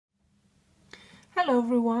Hello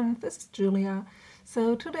everyone, this is Julia.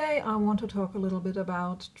 So today I want to talk a little bit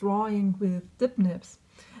about drawing with dip nibs.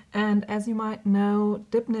 And as you might know,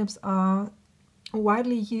 dip nibs are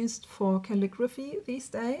widely used for calligraphy these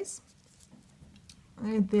days.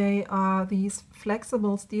 They are these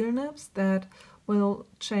flexible steel nibs that will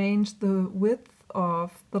change the width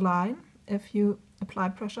of the line if you apply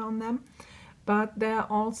pressure on them, but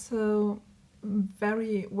they're also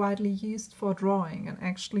very widely used for drawing, and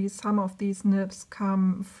actually some of these nibs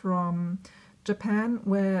come from Japan,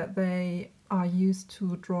 where they are used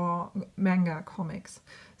to draw manga comics.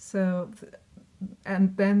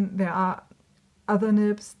 And then there are other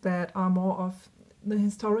nibs that are more of the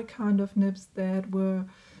historic kind of nibs that were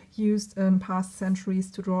used in past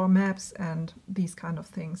centuries to draw maps and these kind of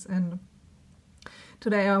things. And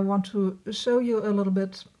today I want to show you a little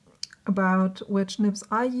bit about which nibs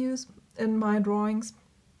I use in my drawings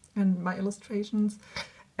and my illustrations,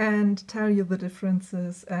 and tell you the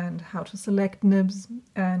differences and how to select nibs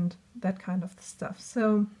and that kind of stuff.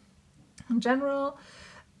 So in general,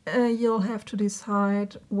 you'll have to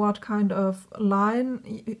decide what kind of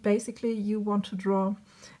line basically you want to draw,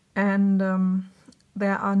 and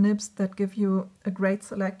there are nibs that give you a great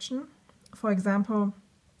selection. For example,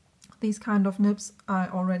 these kind of nibs I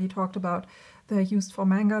already talked about. They're used for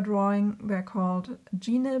manga drawing. They're called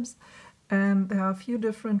G-nibs, and there are a few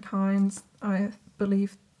different kinds. I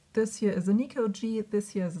believe this here is a Nico G,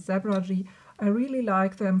 this here is a Zebra G. I really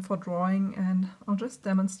like them for drawing, and I'll just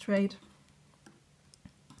demonstrate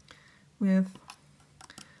with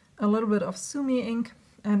a little bit of Sumi ink.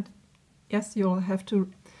 And yes, you'll have to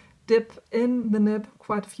dip in the nib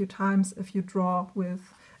quite a few times if you draw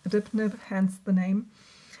with a dip nib, hence the name.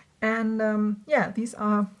 And yeah, these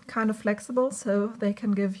are kind of flexible, so they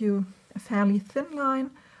can give you a fairly thin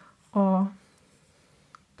line or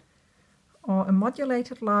a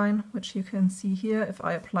modulated line, which you can see here. If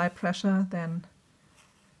I apply pressure, then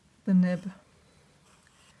the nib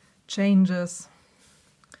changes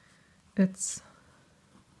its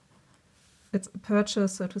aperture,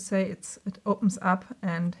 so to say. It opens up,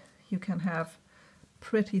 and you can have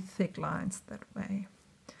pretty thick lines that way.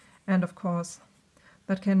 And of course,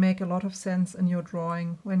 that can make a lot of sense in your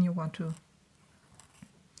drawing when you want to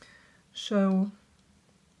show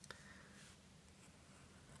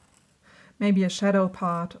maybe a shadow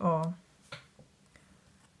part or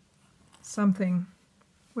something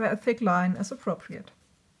where a thick line is appropriate.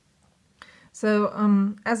 So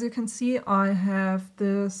as you can see, I have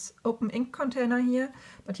this open ink container here,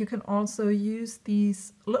 but you can also use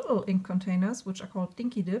these little ink containers, which are called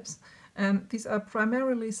dinky dips. And these are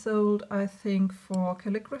primarily sold, I think, for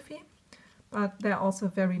calligraphy, but they're also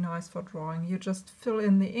very nice for drawing. You just fill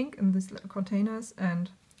in the ink in these little containers,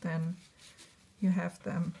 and then you have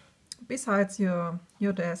them besides your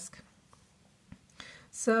desk.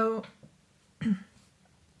 So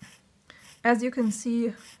as you can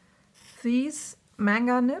see, these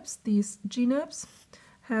manga nibs, these G nibs,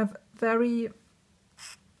 have very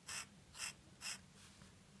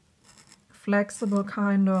flexible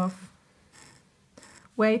kind of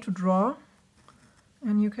way to draw,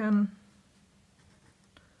 and you can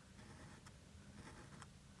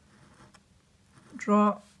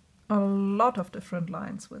draw a lot of different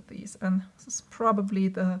lines with these, and this is probably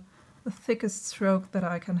the thickest stroke that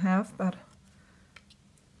I can have, but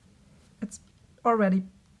it's already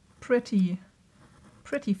pretty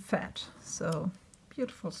fat, so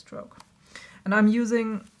beautiful stroke. And I'm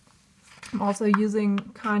also using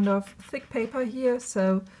kind of thick paper here,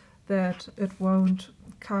 so that it won't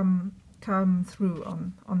come through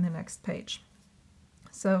on the next page.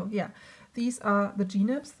 So yeah, these are the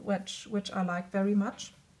G-nibs, which I like very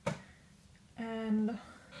much. And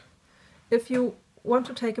if you want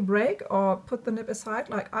to take a break or put the nib aside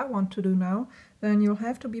like I want to do now, then you'll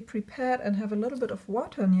have to be prepared and have a little bit of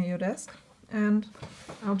water near your desk. And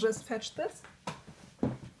I'll just fetch this.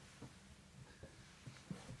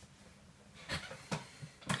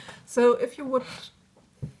 So if you want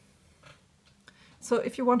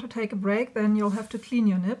to take a break, then you'll have to clean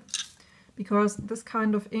your nib, because this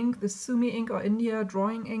kind of ink, this Sumi ink or India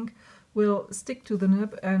drawing ink, will stick to the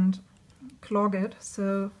nib and clog it.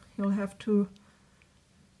 So you'll have to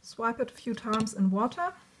swipe it a few times in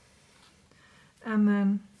water and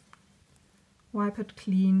then wipe it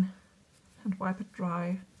clean and wipe it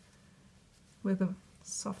dry with a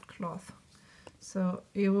soft cloth. So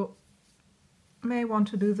you may want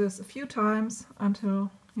to do this a few times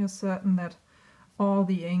until you're certain that all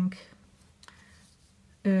the ink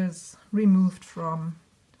is removed from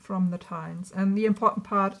the tines. And the important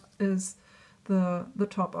part is the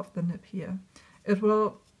top of the nib here.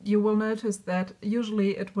 You will notice that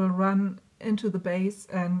usually it will run into the base,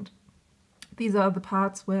 and these are the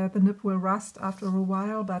parts where the nib will rust after a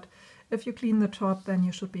while, but if you clean the top, then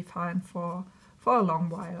you should be fine for a long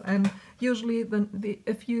while. And usually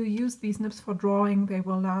if you use these nibs for drawing, they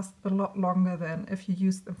will last a lot longer than if you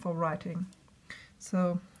use them for writing.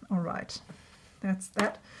 So, all right, that's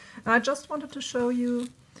that. I just wanted to show you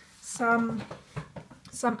some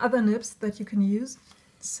other nibs that you can use.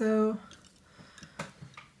 So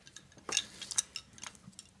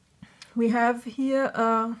we have here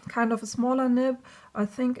a kind of a smaller nib. I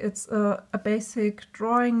think it's a basic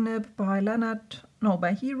drawing nib by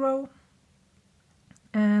by Hero.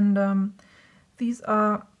 And these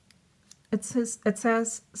are, it says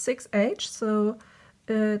 6H, so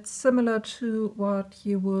it's similar to what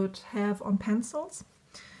you would have on pencils.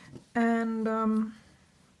 And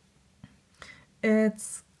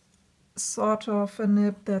it's sort of a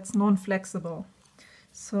nib that's non-flexible.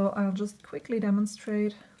 So I'll just quickly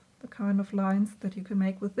demonstrate the kind of lines that you can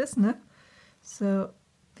make with this nib. So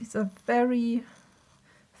these are very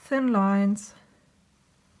thin lines.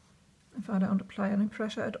 If I don't apply any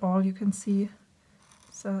pressure at all, you can see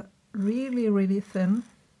it's really, really thin.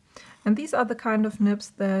 And these are the kind of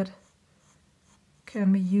nibs that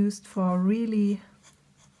can be used for really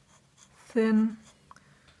thin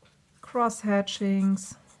cross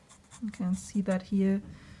hatchings. You can see that here.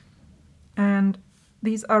 And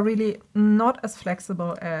these are really not as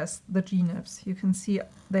flexible as the G-nibs. You can see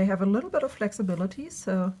they have a little bit of flexibility,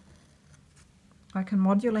 so I can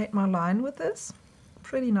modulate my line with this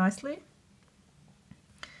pretty nicely.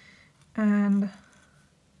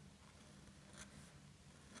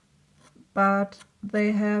 But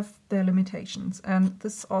they have their limitations, and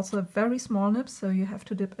this is also a very small nib, so you have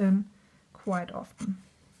to dip in quite often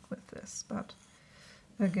with this. But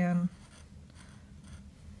again,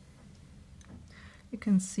 you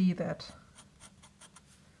can see that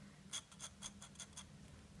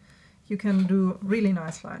you can do really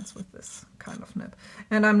nice lines with this kind of nib.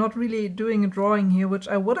 And I'm not really doing a drawing here, which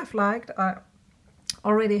I would have liked. I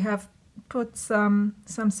already have put some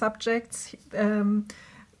subjects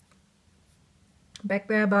back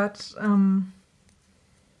there, but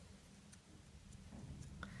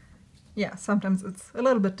yeah, sometimes it's a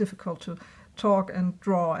little bit difficult to talk and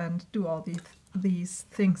draw and do all these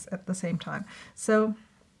things at the same time. So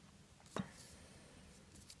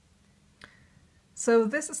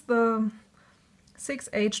this is the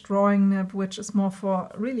 6H drawing nib, which is more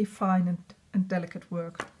for really fine and delicate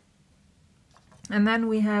work. And then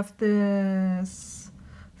we have this,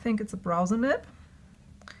 I think it's a browser nib.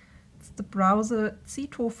 It's the browser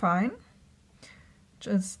Zito Fine, which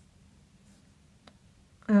is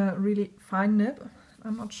a really fine nib.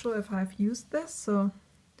 I'm not sure if I've used this, so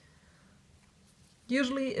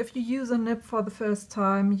usually if you use a nib for the first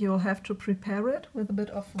time, you'll have to prepare it with a bit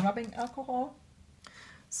of rubbing alcohol.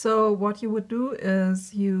 So what you would do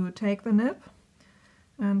is you take the nib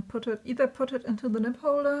and either put it into the nib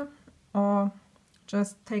holder or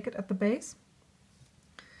just take it at the base,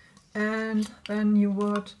 and then you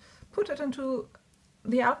would put it into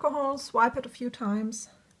the alcohol, swipe it a few times,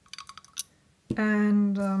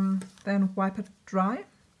 and then wipe it dry.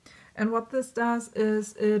 And what this does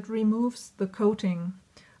is it removes the coating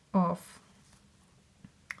of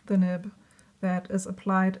the nib that is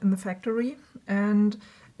applied in the factory. And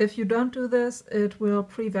if you don't do this, it will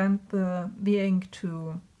prevent the ink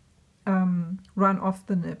to run off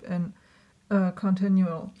the nib in a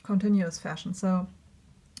continuous fashion. So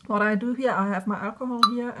what I do here, I have my alcohol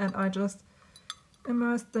here, and I just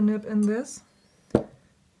immerse the nib in this,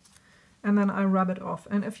 and then I rub it off.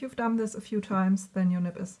 And if you've done this a few times, then your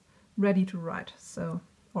nib is ready to write, so,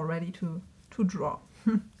 or ready to draw.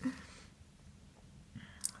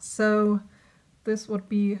 So this would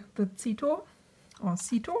be the Zito or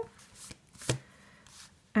Zito,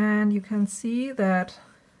 and you can see that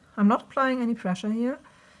I'm not applying any pressure here.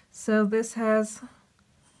 So this has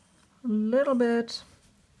a little bit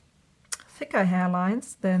thicker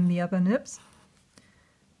hairlines than the other nibs,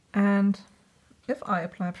 and if I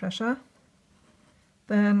apply pressure,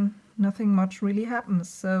 then nothing much really happens.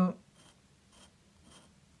 So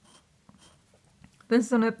this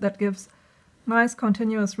is a nib that gives nice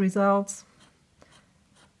continuous results,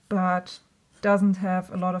 but doesn't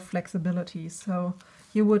have a lot of flexibility. So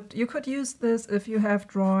you could use this if you have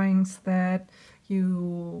drawings that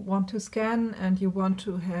you want to scan and you want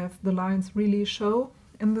to have the lines really show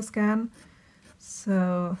in the scan.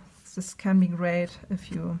 So this can be great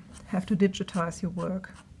if you have to digitize your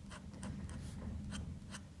work.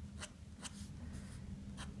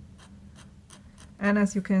 And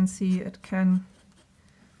as you can see, it can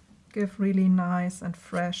give really nice and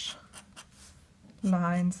fresh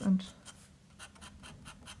lines and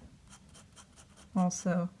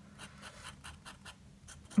also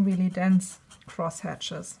really dense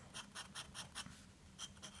crosshatches.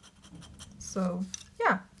 So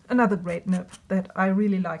yeah, another great nib that I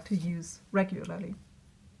really like to use regularly.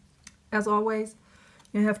 As always,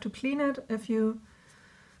 you have to clean it if you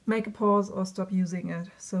make a pause or stop using it,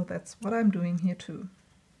 so that's what I'm doing here too.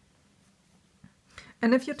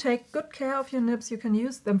 And if you take good care of your nibs, you can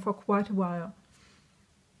use them for quite a while.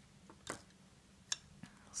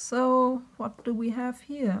 So what do we have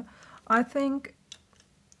here? I think,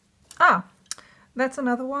 that's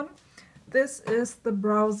another one. This is the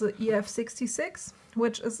Browser EF66,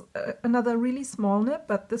 which is another really small nib,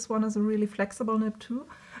 but this one is a really flexible nib too.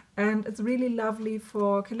 And it's really lovely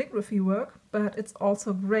for calligraphy work, but it's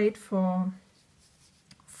also great for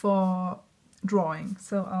drawing.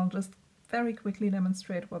 So I'll just very quickly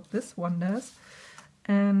demonstrate what this one does.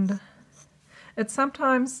 And it's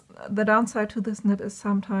sometimes, the downside to this nib is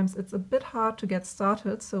sometimes it's a bit hard to get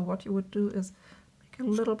started. So what you would do is make a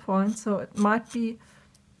little point. So it might be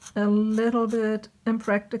a little bit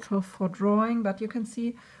impractical for drawing, but you can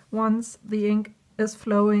see once the ink is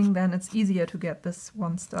flowing, then it's easier to get this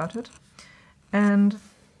one started. And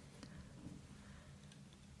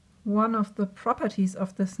one of the properties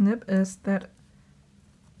of this nib is that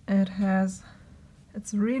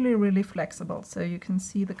it's really, really flexible. So you can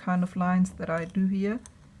see the kind of lines that I do here.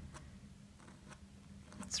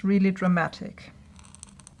 It's really dramatic.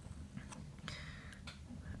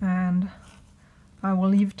 And I will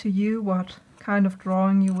leave to you what kind of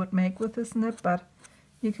drawing you would make with this nib, but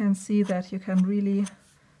you can see that you can really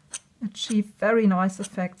achieve very nice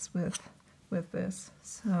effects with this.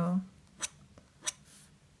 So,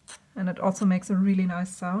 and it also makes a really nice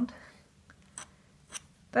sound.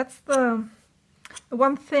 That's the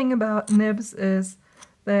one thing about nibs, is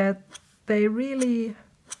that they're really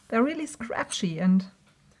scratchy, and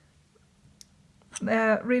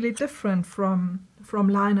they're really different from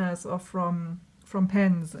liners or from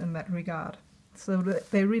pens in that regard. So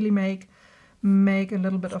they really make a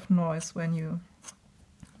little bit of noise when you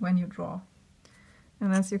draw.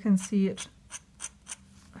 And as you can see, it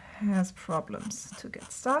has problems to get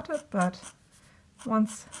started, but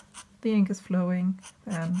once the ink is flowing,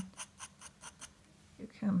 then you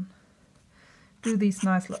can do these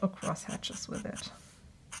nice little cross hatches with it.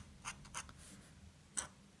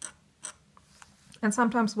 And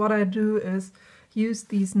sometimes what I do is use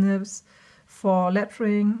these nibs for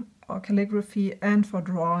lettering or calligraphy and for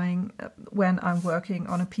drawing when I'm working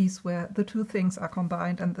on a piece where the two things are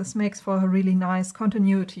combined, and this makes for a really nice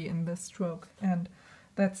continuity in this stroke, and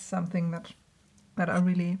that's something that I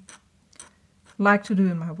really like to do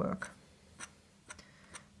in my work.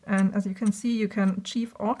 And as you can see, you can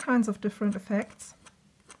achieve all kinds of different effects.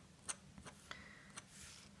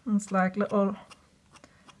 It's like little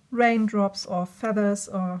raindrops or feathers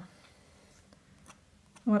or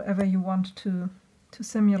whatever you want to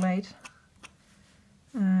simulate.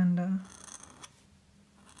 And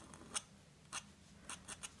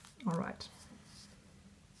all right.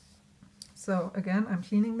 So again, I'm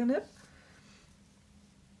cleaning the nib.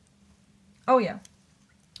 Oh yeah.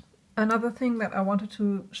 Another thing that I wanted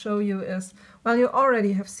to show you is, well, you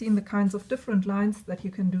already have seen the kinds of different lines that you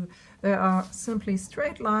can do. There are simply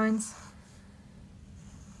straight lines,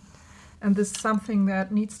 and this is something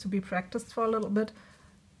that needs to be practiced for a little bit.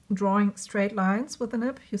 Drawing straight lines with a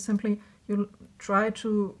nib, you try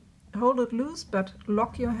to hold it loose but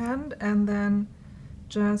lock your hand, and then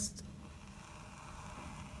just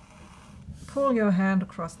pull your hand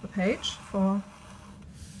across the page for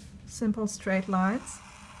simple straight lines.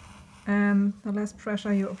 And the less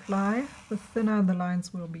pressure you apply, the thinner the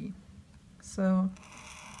lines will be. So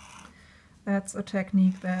that's a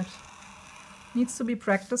technique that needs to be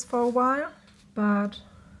practiced for a while, but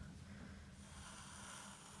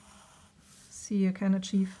see, you can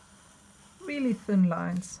achieve really thin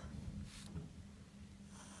lines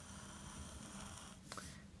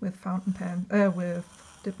with fountain pen, with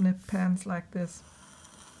dip nib pens like this.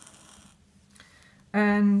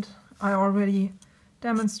 And I already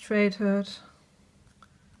demonstrated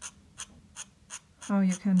how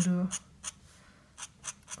you can do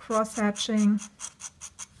cross hatching,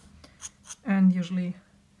 and usually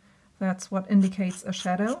that's what indicates a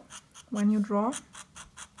shadow when you draw.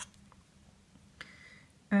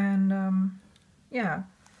 And yeah,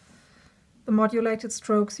 the modulated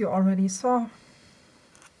strokes you already saw.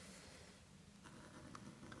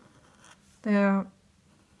 They're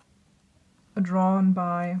drawn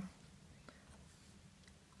by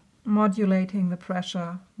modulating the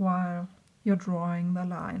pressure while you're drawing the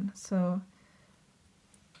line. So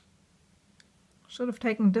should have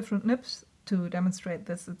taken different nibs to demonstrate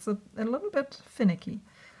this. It's a little bit finicky.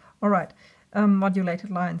 All right, modulated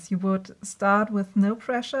lines. You would start with no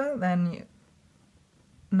pressure, then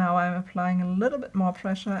now I'm applying a little bit more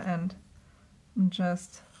pressure and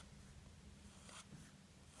just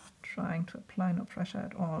trying to apply no pressure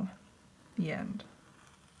at all. The end.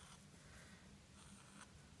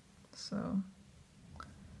 So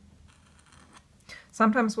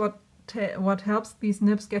sometimes what helps these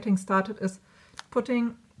nibs getting started is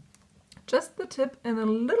putting just the tip in a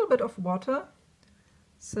little bit of water,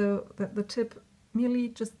 so that the tip merely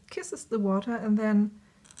just kisses the water, and then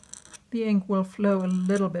the ink will flow a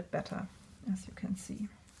little bit better, as you can see.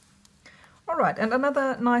 All right, and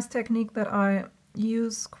another nice technique that I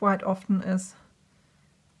use quite often is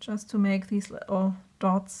just to make these little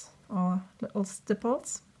dots or little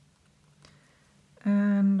stipples.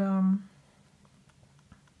 And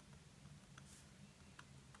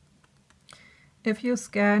if you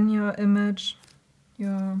scan your image,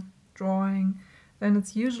 your drawing, then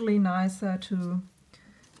it's usually nicer to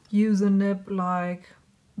use a nib like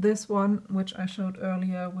this one, which I showed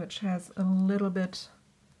earlier, which has a little bit,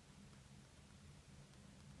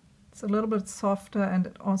 it's a little bit softer, and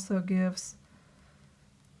it also gives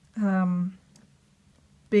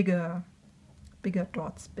bigger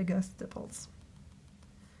dots, bigger stipples.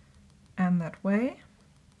 And that way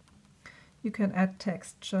you can add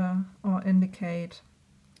texture or indicate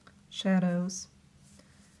shadows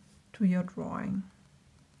to your drawing.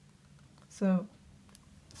 So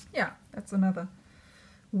yeah, that's another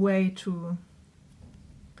way to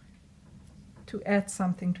add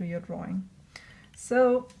something to your drawing.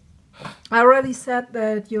 So I already said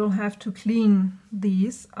that you'll have to clean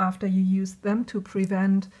these after you use them to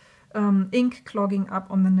prevent ink clogging up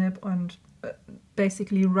on the nib and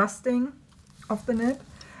basically rusting of the nib.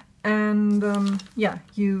 And yeah,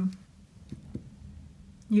 you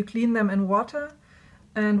clean them in water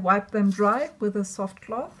and wipe them dry with a soft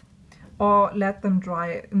cloth, or let them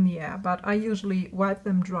dry in the air. But I usually wipe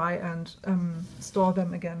them dry and store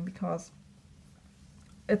them again, because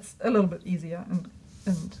it's a little bit easier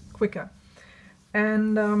and quicker.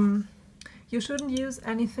 And you shouldn't use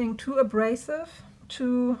anything too abrasive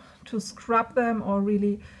to scrub them, or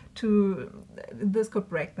really this could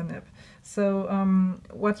break the nib. So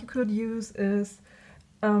what you could use is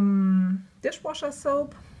dishwasher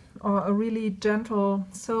soap, or a really gentle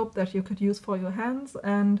soap that you could use for your hands,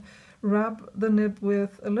 and rub the nib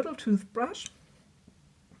with a little toothbrush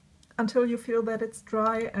until you feel that it's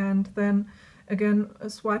dry, and then again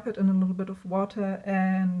swipe it in a little bit of water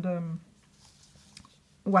and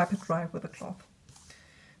wipe it dry with a cloth.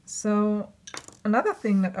 So another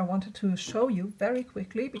thing that I wanted to show you very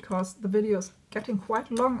quickly, because the video is getting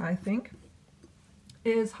quite long, I think,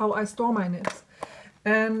 is how I store my nibs.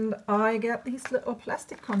 And I get these little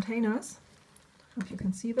plastic containers. I hope you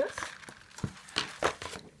can see this.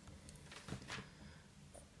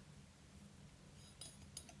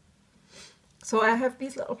 So I have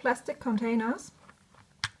these little plastic containers,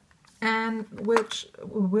 and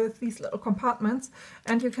with these little compartments,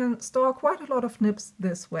 and you can store quite a lot of nibs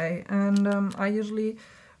this way. And I usually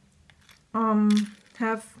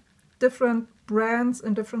have different brands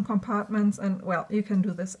in different compartments, and well, you can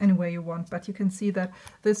do this any way you want, but you can see that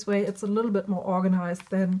this way it's a little bit more organized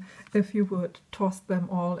than if you would toss them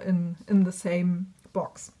all in the same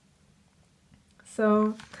box.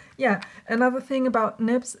 So yeah, another thing about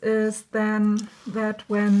nibs is then that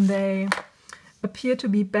when they appear to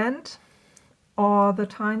be bent, or the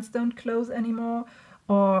tines don't close anymore,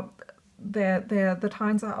 or the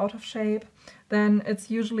tines are out of shape, then it's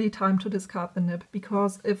usually time to discard the nib,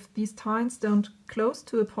 because if these tines don't close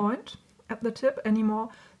to a point at the tip anymore,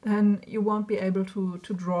 then you won't be able to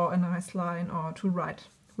draw a nice line or to write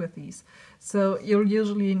with these. So you'll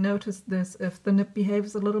usually notice this if the nib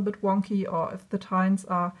behaves a little bit wonky, or if the tines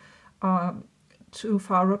are too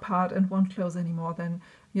far apart and won't close anymore, then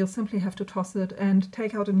you'll simply have to toss it and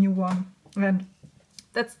take out a new one. And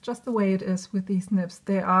that's just the way it is with these nibs.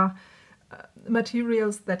 They are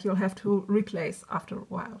materials that you'll have to replace after a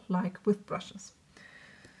while, like with brushes.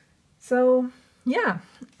 So yeah,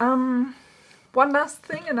 one last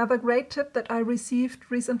thing, another great tip that I received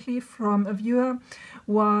recently from a viewer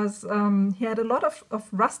was he had a lot of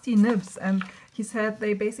rusty nibs, and he said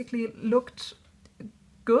they basically looked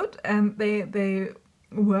good and they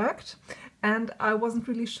worked, and I wasn't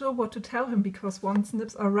really sure what to tell him, because once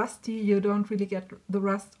nibs are rusty you don't really get the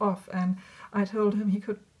rust off. And I told him he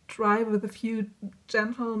could try with a few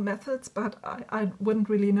gentle methods, but I wouldn't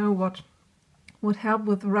really know what would help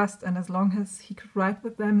with rust, and as long as he could write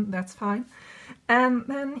with them, that's fine. And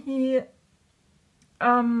then he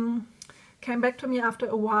came back to me after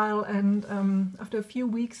a while and after a few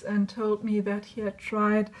weeks and told me that he had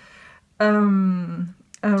tried a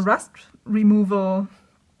rust removal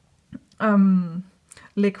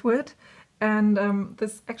liquid, and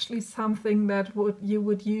this is actually something that you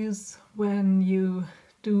would use when you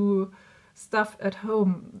do stuff at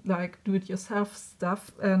home, like do-it-yourself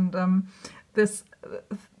stuff, and this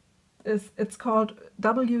it's called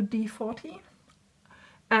WD-40,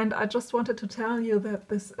 and I just wanted to tell you that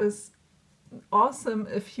this is awesome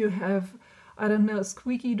if you have, I don't know,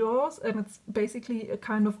 squeaky doors, and it's basically a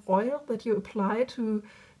kind of oil that you apply to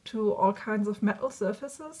all kinds of metal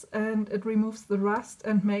surfaces, and it removes the rust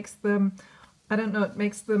and makes them, I don't know, it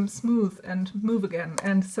makes them smooth and move again.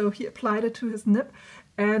 And so he applied it to his nib,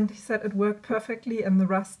 and he said it worked perfectly, and the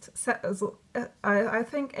rust, I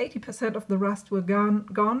think 80% of the rust were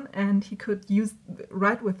gone, and he could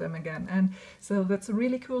write with them again. And so that's a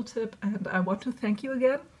really cool tip, and I want to thank you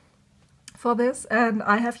again for this. And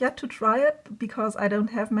I have yet to try it because I don't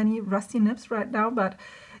have many rusty nibs right now, but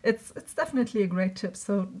it's definitely a great tip,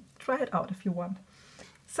 so try it out if you want.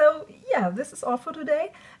 So yeah, this is all for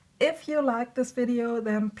today. If you liked this video,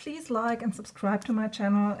 then please like and subscribe to my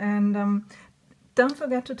channel, and don't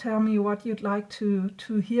forget to tell me what you'd like to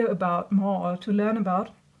hear about more or to learn about.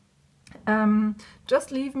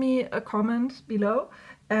 Just leave me a comment below,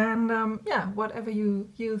 and yeah, whatever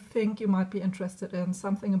you think you might be interested in,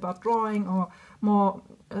 something about drawing or more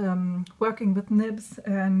working with nibs,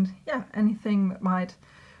 and yeah, anything that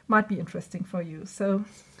might be interesting for you. So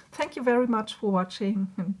thank you very much for watching,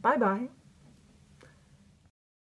 and bye bye.